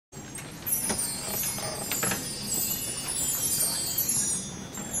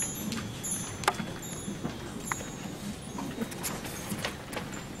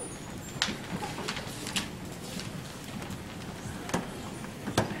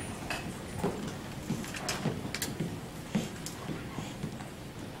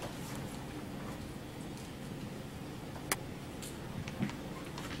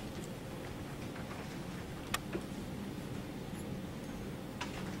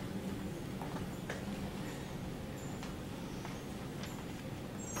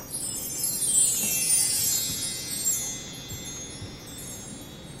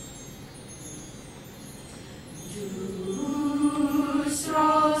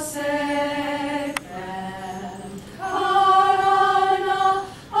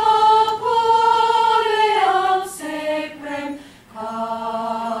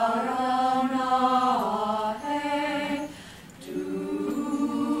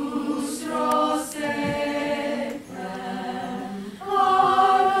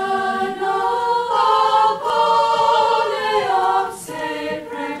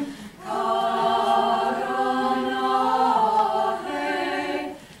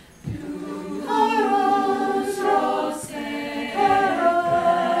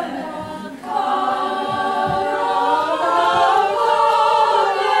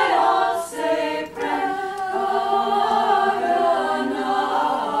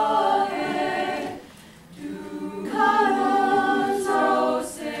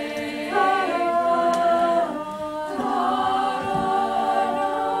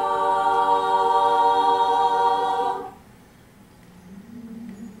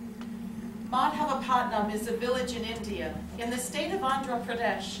Madhavapatnam is a village in India, in the state of Andhra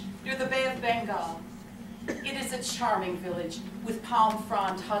Pradesh, near the Bay of Bengal. It is a charming village with palm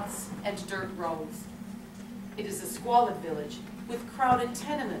frond huts and dirt roads. It is a squalid village with crowded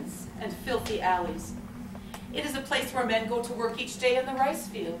tenements and filthy alleys. It is a place where men go to work each day in the rice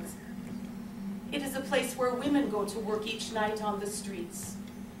fields. It is a place where women go to work each night on the streets.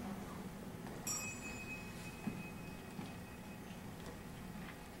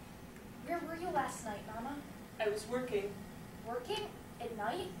 Where were you last night, Mama? I was working. Working? At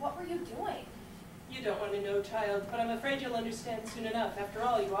night? What were you doing? You don't want to know, child, but I'm afraid you'll understand soon enough. After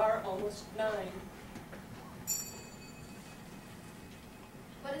all, you are almost 9.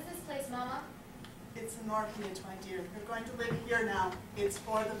 What is this place, Mama? It's an orphanage, my dear. You're going to live here now. It's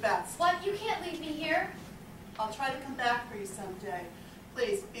for the best. What? You can't leave me here. I'll try to come back for you someday.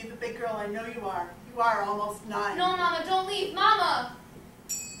 Please, be the big girl I know you are. You are almost 9. No, Mama, don't leave. Mama!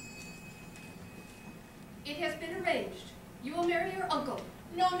 It has been arranged. You will marry your uncle.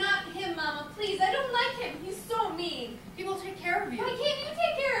 No, not him, Mama. Please, I don't like him. He's so mean. He will take care of you. Why can't you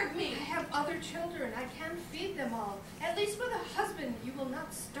take care of me? I have other children. I can feed them all. At least with a husband, you will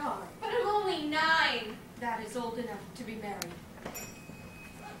not starve. But I'm only 9. That is old enough to be married.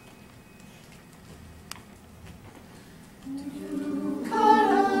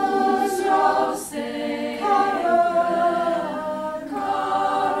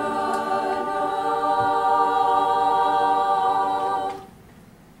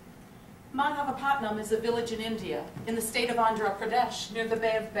 Madhavapatnam is a village in India, in the state of Andhra Pradesh, near the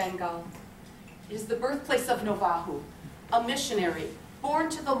Bay of Bengal. It is the birthplace of Novahu, a missionary born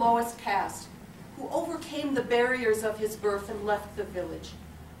to the lowest caste, who overcame the barriers of his birth and left the village,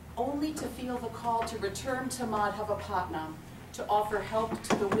 only to feel the call to return to Madhavapatnam to offer help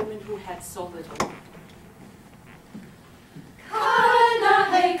to the women who had so little.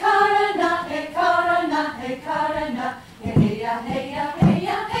 Karana, hey, Karana, hey, Karana, hey, Karana, hey, ya, hey, ya, hey,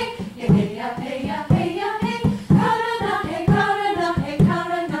 ya, hey, hey, ya, hey, ya, hey, ya, hey, Karana, hey, Karana, hey,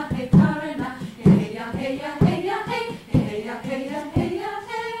 Karana, hey, Karana, hey, ya, hey, ya, hey, ya, hey, hey, ya, hey, ya, hey, ya,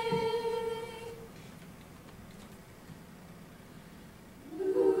 hey.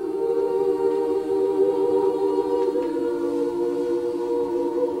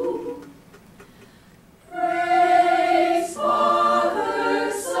 Praise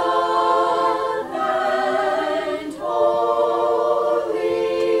Father, Son, and Holy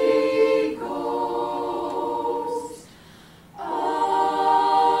Ghost. Amen.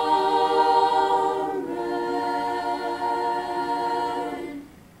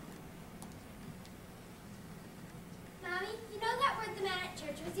 Mommy, you know that word the man at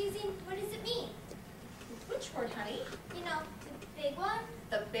church was using? What does it mean? Which word, honey? You know, the big one?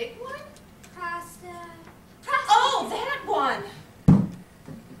 The big one? Oh, that one!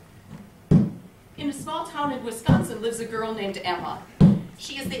 In a small town in Wisconsin lives a girl named Emma.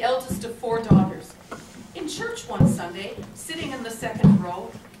 She is the eldest of 4 daughters. In church one Sunday, sitting in the second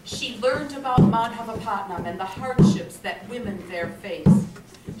row, she learned about Madhavapatnam and the hardships that women there face.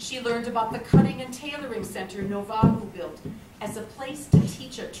 She learned about the cutting and tailoring center Novahu built as a place to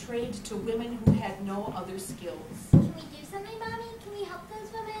teach a trade to women who had no other skills. Can we do something, Mommy? Can we help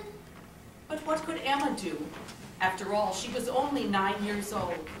those women? But what could Emma do? After all, she was only 9 years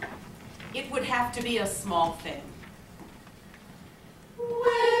old. It would have to be a small thing.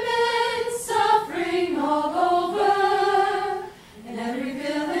 Women suffering all over, in every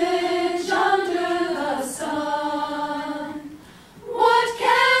village under the sun. What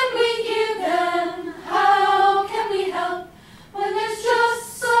can we give them? How can we help when there's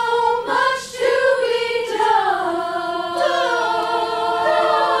just so much to be done?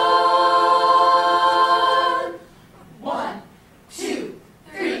 1, 2,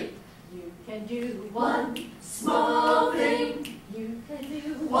 3. You can do one small thing. You can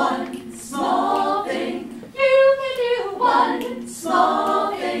do one small thing. You can do one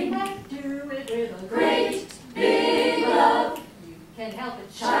small thing. And do it with a great big love. You can help a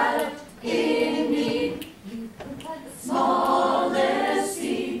child in need. You can plant the smallest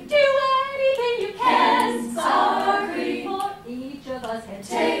seed. Do anything you can. Sorry, for each of us can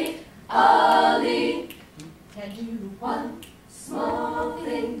take a lead. You can do one small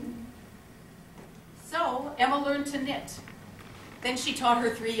thing. So Emma learned to knit. Then she taught her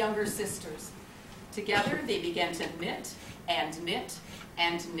 3 younger sisters. Together they began to knit and knit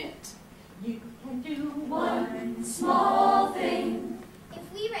and knit. You can do one small thing. If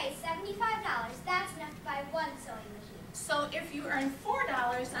we raise $75, that's enough to buy 1 sewing machine. So if you earn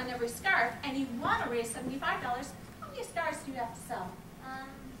 $4 on every scarf and you want to raise $75, how many scarves do you have to sell?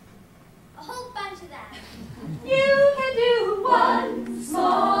 A whole bunch of that. You can do one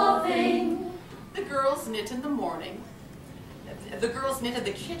small thing. The girls knit in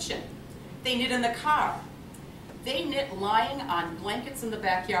the kitchen. They knit in the car. They knit lying on blankets in the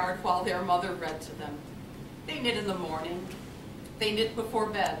backyard while their mother read to them. They knit in the morning. They knit before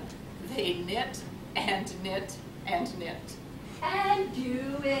bed. They knit and knit and knit. And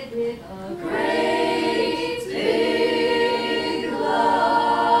do it with a great big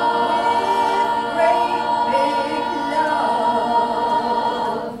love. Great big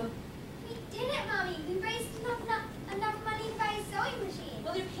love. We did it, Mommy. We raised enough money to buy a sewing machine.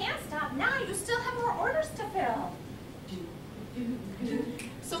 Well, you can't stop now. You still have more orders to fill.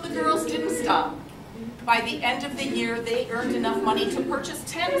 So the girls didn't stop. By the end of the year, they earned enough money to purchase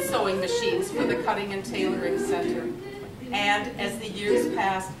 10 sewing machines for the Cutting and Tailoring Center. And as the years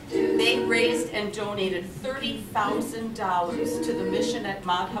passed, they raised and donated $30,000 to the mission at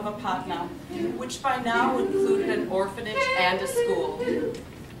Madhavapatnam, which by now included an orphanage and a school.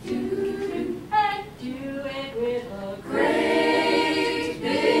 And do it with a great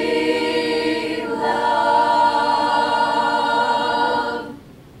big love.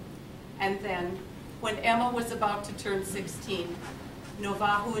 And then, when Emma was about to turn 16,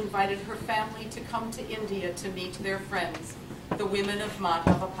 Novahu invited her family to come to India to meet their friends, the women of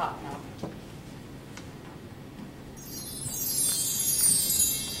Madhavapatnam.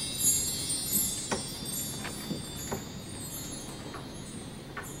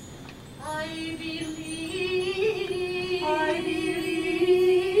 I believe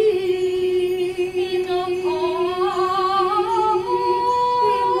in the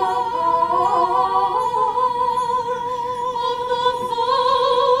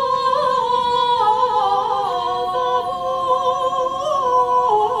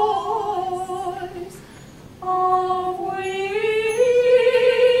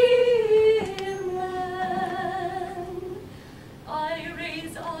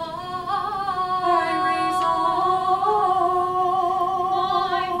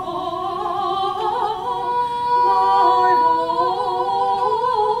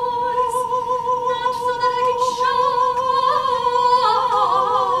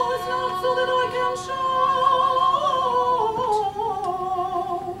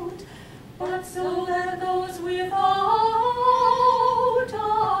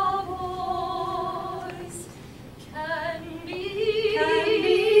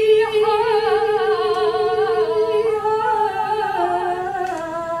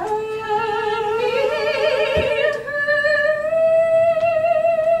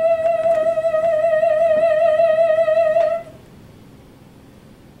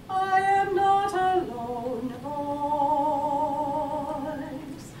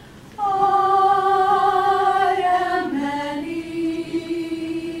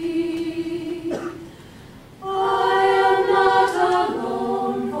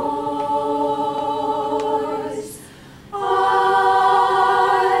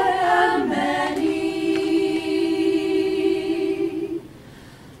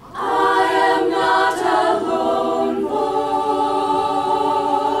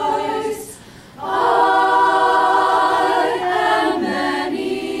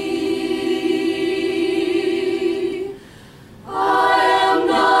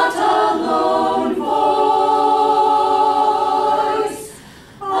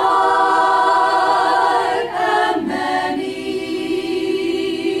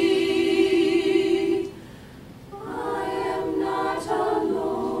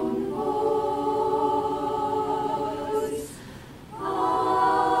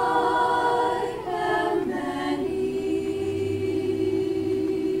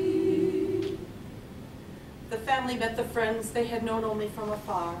Met the friends they had known only from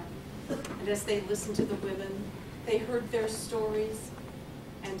afar, and as they listened to the women, they heard their stories,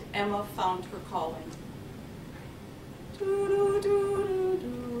 and Emma found her calling.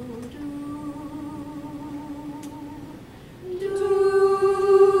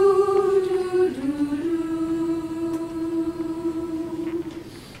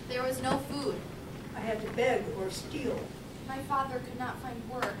 There was no food. I had to beg or steal. My father could not find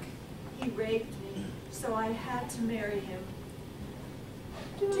work. He raped me, so I had to marry him.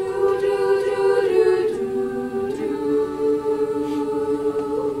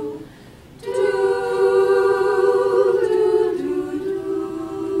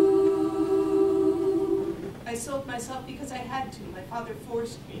 I sold myself because I had to. My father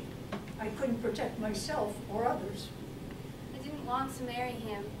forced me. I couldn't protect myself or others. I didn't want to marry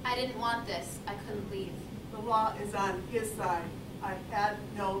him. I didn't want this. I couldn't leave. The law is on his side. I had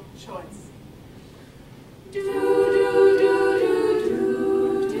no choice.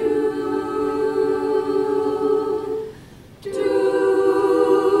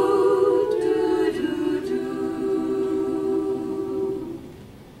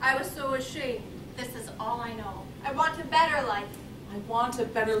 want a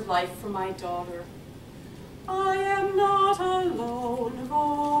better life for my daughter. I am not alone,